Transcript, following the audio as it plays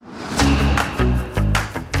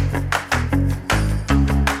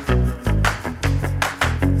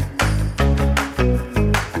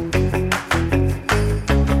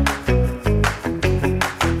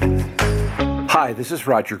this is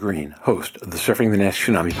Roger Green, host of the Surfing the NASH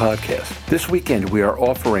Tsunami podcast. This weekend, we are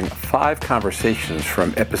offering 5 conversations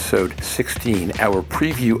from episode 16, our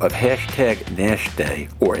preview of hashtag NASH Day,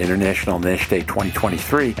 or International NASH Day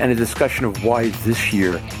 2023, and a discussion of why this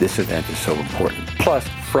year this event is so important. Plus,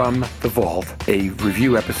 from the vault, a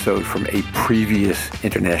review episode from a previous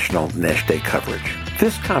International NASH Day coverage.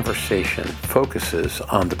 This conversation focuses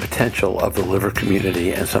on the potential of the liver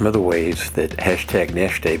community and some of the ways that hashtag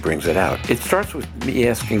NASH Day brings it out. It starts with me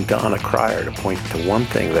asking Donna Cryer to point to one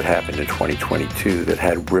thing that happened in 2022 that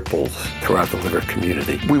had ripples throughout the liver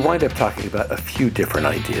community. We wind up talking about a few different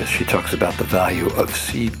ideas. She talks about the value of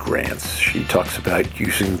seed grants. She talks about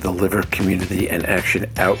using the liver community and action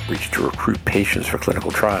outreach to recruit patients for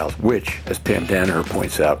clinical trials, which, as Pam Danaher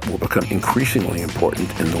points out, will become increasingly important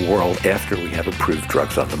in the world after we have approved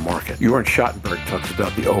drugs on the market. Joran Schattenberg talks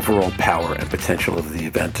about the overall power and potential of the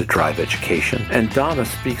event to drive education. And Donna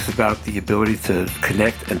speaks about the ability to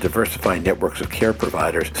connect and diversify networks of care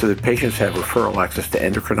providers so that patients have referral access to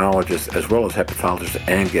endocrinologists as well as hepatologists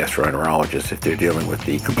and gastroenterologists if they're dealing with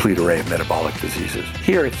the complete array of metabolic diseases.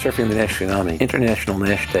 Here at Surfing the NASH Tsunami, International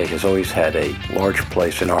NASH Day has always had a large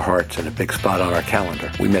place in our hearts and a big spot on our calendar.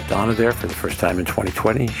 We met Donna there for the first time in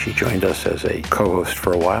 2020. She joined us as a co-host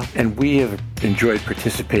for a while, and we have enjoyed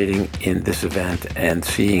participating in this event and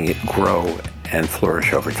seeing it grow and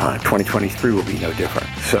flourish over time. 2023 will be no different.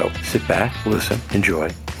 So sit back, listen,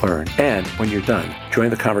 enjoy, learn, and when you're done,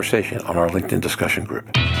 join the conversation on our LinkedIn discussion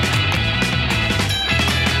group.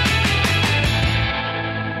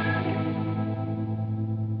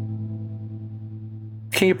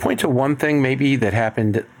 Can you point to one thing maybe that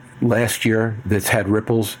happened last year that's had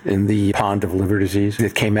ripples in the pond of liver disease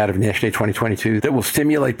that came out of NASH Day 2022 that will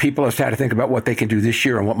stimulate people as to how to think about what they can do this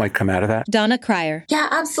year and what might come out of that? Donna Cryer. Yeah,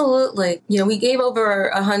 absolutely. We gave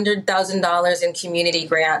over $100,000 in community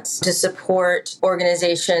grants to support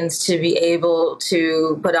organizations to be able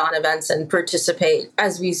to put on events and participate.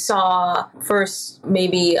 As we saw, first,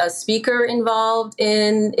 maybe a speaker involved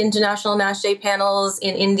in International NASH Day panels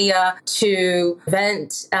in India to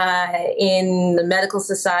event in the medical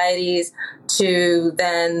society, to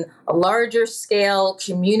then a larger scale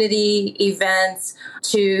community events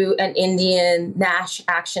to an Indian NASH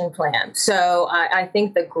action plan. So I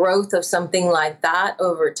think the growth of something like that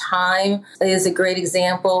over time is a great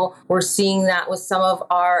example. We're seeing that with some of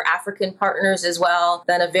our African partners as well.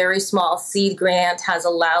 Then a very small seed grant has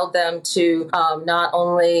allowed them to not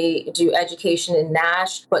only do education in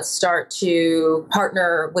NASH, but start to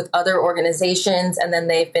partner with other organizations. And then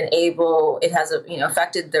they've been able, it has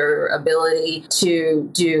affected their ability to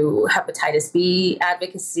do hepatitis B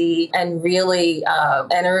advocacy and really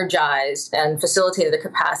energized and facilitated the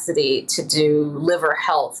capacity to do liver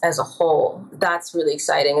health as a whole. That's really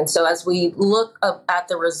exciting. And so as we look up at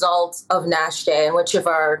the results of NASH Day and which of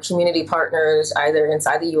our community partners, either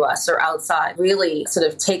inside the US or outside, really sort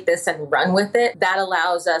of take this and run with it, that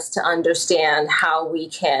allows us to understand how we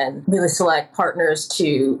can really select partners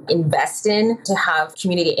to invest in, to have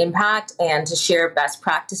community impact, and to share best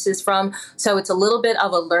practices from. So it's a little bit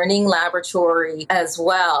of a learning laboratory as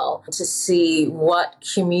well to see what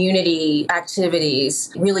community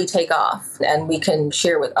activities really take off and we can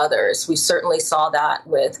share with others. We certainly saw that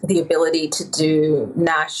with the ability to do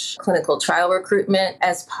NASH clinical trial recruitment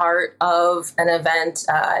as part of an event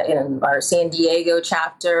in our San Diego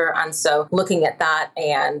chapter. And so looking at that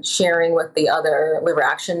and sharing with the other Liver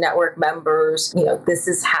Action Network members, this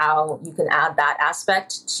is how you can add that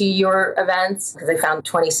aspect to your events, because they found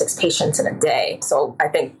 26 patients in a day. So I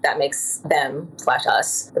think that makes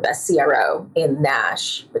them/us the best CRO in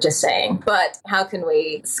NASH, but just saying. But how can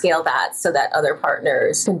we scale that so that other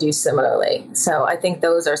partners can do similarly? So I think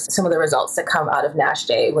those are some of the results that come out of NASH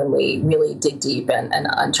Day when we really dig deep and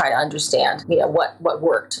try to understand, what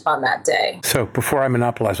worked on that day. So before I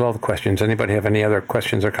monopolize all the questions, anybody have any other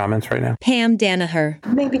questions or comments right now? Pam Danaher.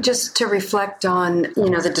 Maybe just to reflect on,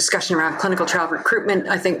 the discussion around clinical trial recruitment,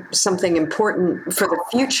 I think something important for the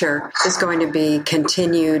future is going to be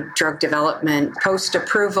continued drug development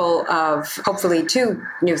post-approval of hopefully 2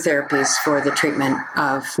 new therapies for the treatment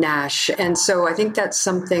of NASH. And so I think that's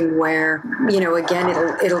something where,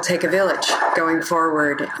 again, it'll take a village going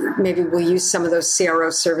forward. Maybe we'll use some of those CRO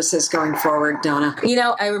services going forward, Donna.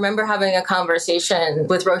 I remember having a conversation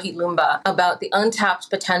with Rohit Lumba about the untapped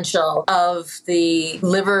potential of the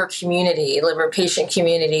liver community, liver patient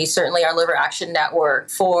community, certainly our Liver Action Network,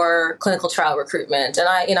 for clinical trial recruitment.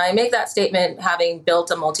 And I make make that statement having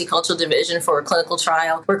built a multicultural division for a clinical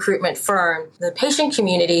trial recruitment firm. The patient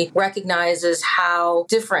community recognizes how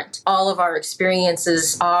different all of our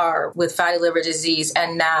experiences are with fatty liver disease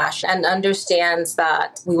and NASH, and understands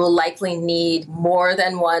that we will likely need more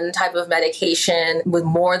than one type of medication with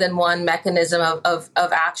more than one mechanism of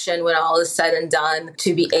action when all is said and done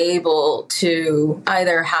to be able to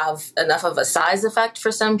either have enough of a size effect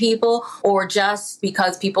for some people, or just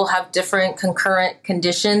because people have different concurrent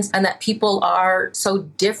conditions and that people are so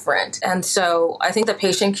different. And so I think the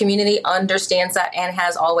patient community understands that and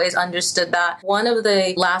has always understood that. One of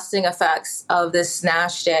the lasting effects of this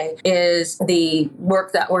NASH Day is the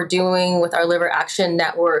work that we're doing with our liver action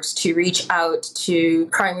networks to reach out to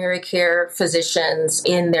primary care physicians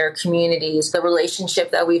in their communities, the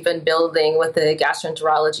relationship that we've been building with the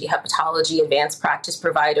gastroenterology, hepatology, advanced practice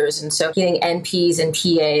providers. And so getting NPs and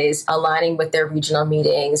PAs aligning with their regional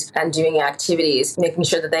meetings and doing activities, making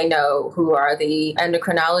sure that they know who are the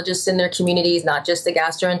endocrinologists in their communities, not just the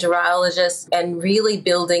gastroenterologists, and really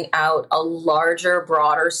building out a larger,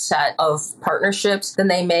 broader set of partnerships than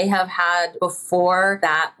they may have had before.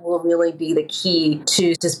 That will really be the key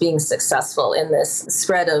to just being successful in this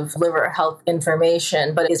spread of liver health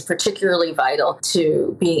information, but is particularly vital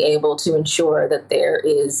to being able to ensure that there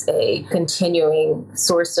is a continuing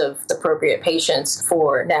source of appropriate patients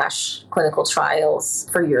for NASH clinical trials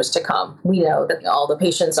for years to come. We know that all the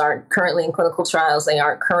patients aren't currently in clinical trials. They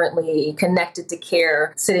aren't currently connected to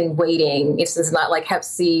care, sitting waiting. It's not like Hep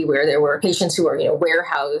C, where there were patients who are,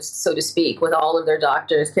 warehoused, so to speak, with all of their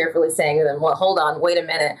doctors carefully saying to them, well, hold on, wait a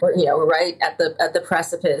minute. We're right at the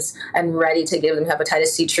precipice and ready to give them hepatitis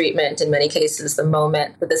C treatment in many cases the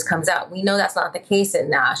moment that this comes out. We know that's not the case in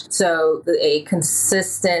NASH. So a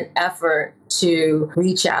consistent effort to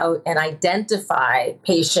reach out and identify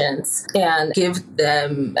patients and give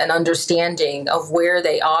them an understanding of where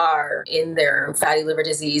they are in their fatty liver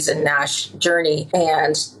disease and NASH journey,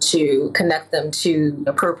 and to connect them to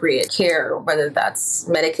appropriate care, whether that's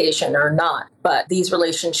medication or not. But these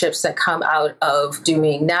relationships that come out of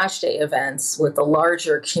doing NASH Day events with a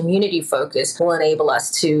larger community focus will enable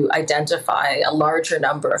us to identify a larger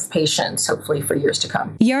number of patients, hopefully for years to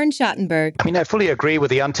come. Jörn Schattenberg. I fully agree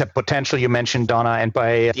with the untapped potential you mentioned, Donna, and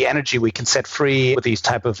by the energy we can set free with these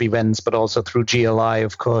type of events, but also through GLI,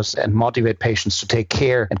 of course, and motivate patients to take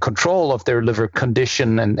care and control of their liver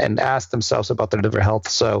condition and ask themselves about their liver health.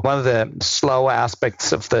 So one of the slow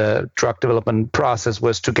aspects of the drug development process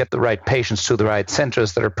was to get the right patients to the right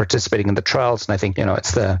centers that are participating in the trials. And I think,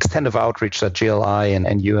 it's the extensive outreach that GLI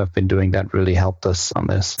and you have been doing that really helped us on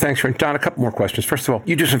this. Thanks, Don. A couple more questions. First of all,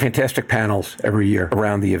 you do some fantastic panels every year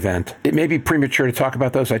around the event. It may be premature to talk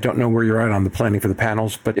about those. I don't know where you're at on the planning for the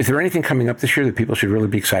panels, but is there anything coming up this year that people should really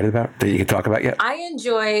be excited about that you can talk about yet? I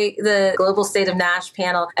enjoy the Global State of NASH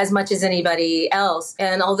panel as much as anybody else.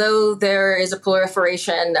 And although there is a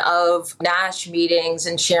proliferation of NASH meetings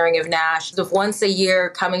and sharing of NASH, of once a year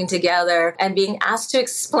coming together and being asked to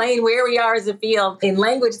explain where we are as a field in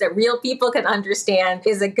language that real people can understand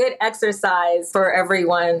is a good exercise for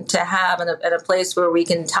everyone to have, and a place where we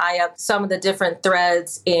can tie up some of the different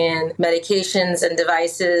threads in medications and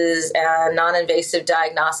devices and non-invasive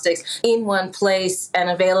diagnostics in one place and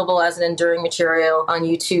available as an enduring material on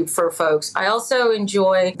YouTube for folks. I also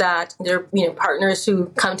enjoy that there are partners who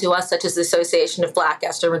come to us, such as the Association of Black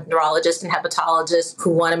Gastroenterologists and Hepatologists,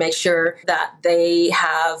 who want to make sure that they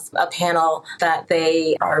have a panel that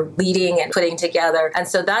they are leading and putting together. And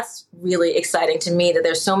so that's really exciting to me, that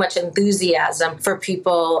there's so much enthusiasm for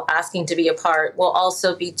people asking to be a part. We'll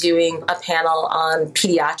also be doing a panel on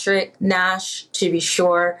pediatric NASH, to be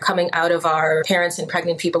sure, coming out of our parents and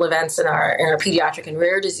pregnant people events in our pediatric and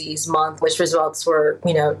rare disease month, which results were,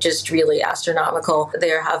 just really astronomical.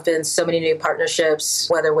 There have been so many new partnerships,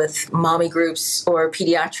 whether with mommy groups or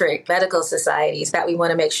pediatric medical societies, that we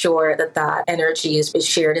want to make sure that energy is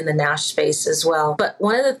shared in the NASH space as well. But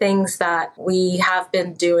one of the things that we have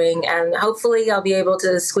been doing, and hopefully I'll be able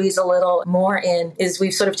to squeeze a little more in, is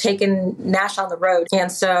we've sort of taken NASH on the road.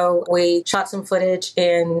 And so we shot some footage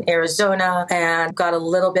in Arizona and got a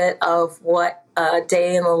little bit of what a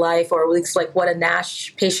day in the life, or at least like what a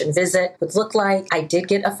NASH patient visit would look like. I did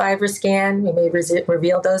get a FibroScan. We may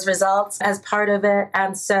reveal those results as part of it.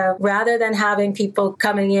 And so rather than having people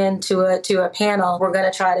coming in to a panel, we're going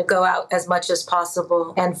to try to go out as much as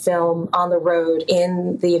possible and film on the road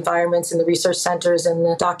in the environments, in the research centers, in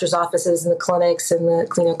the doctor's offices, in the clinics, and the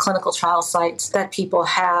clinical trial sites that people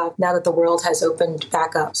have now that the world has opened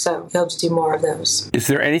back up. So we hope to do more of those. Is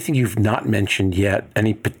there anything you've not mentioned yet,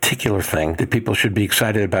 any particular thing that people should be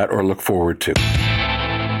excited about or look forward to?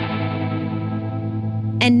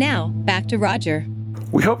 And now, back to Roger.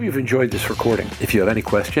 We hope you've enjoyed this recording. If you have any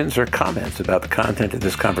questions or comments about the content of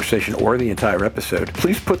this conversation or the entire episode,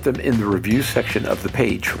 please put them in the review section of the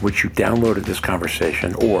page from which you downloaded this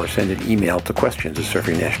conversation, or send an email to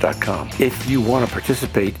questions@surfingnash.com. If you want to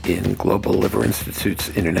participate in Global Liver Institute's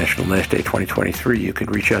International NASH Day 2023, you can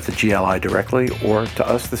reach out to GLI directly or to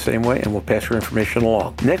us the same way, and we'll pass your information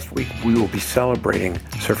along. Next week, we will be celebrating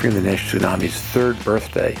Surfing the Nash Tsunami's 3rd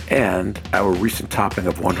birthday and our recent topping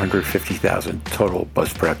of 150,000 total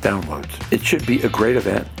Buzzsprout downloads. It should be a great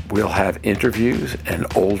event. We'll have interviews and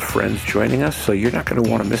old friends joining us, so you're not going to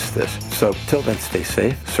want to miss this. So till then, stay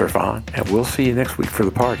safe, surf on, and we'll see you next week for the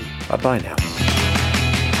party. Bye-bye now.